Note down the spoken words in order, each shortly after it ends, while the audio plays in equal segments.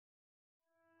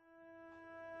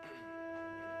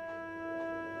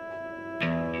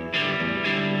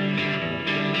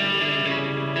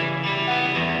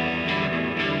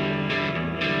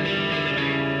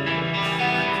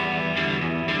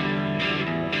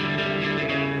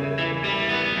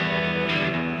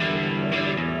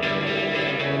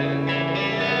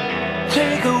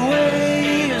Take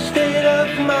away your state of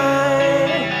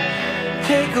mind.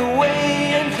 Take away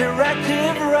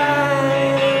interactive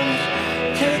rhymes.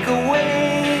 Take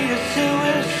away your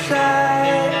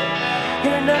suicide.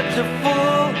 You're not too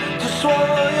full to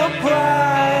swallow your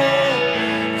pride.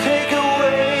 Take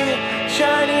away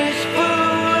Chinese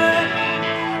food.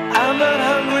 I'm not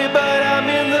hungry, but I'm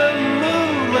in the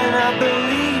mood when I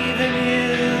believe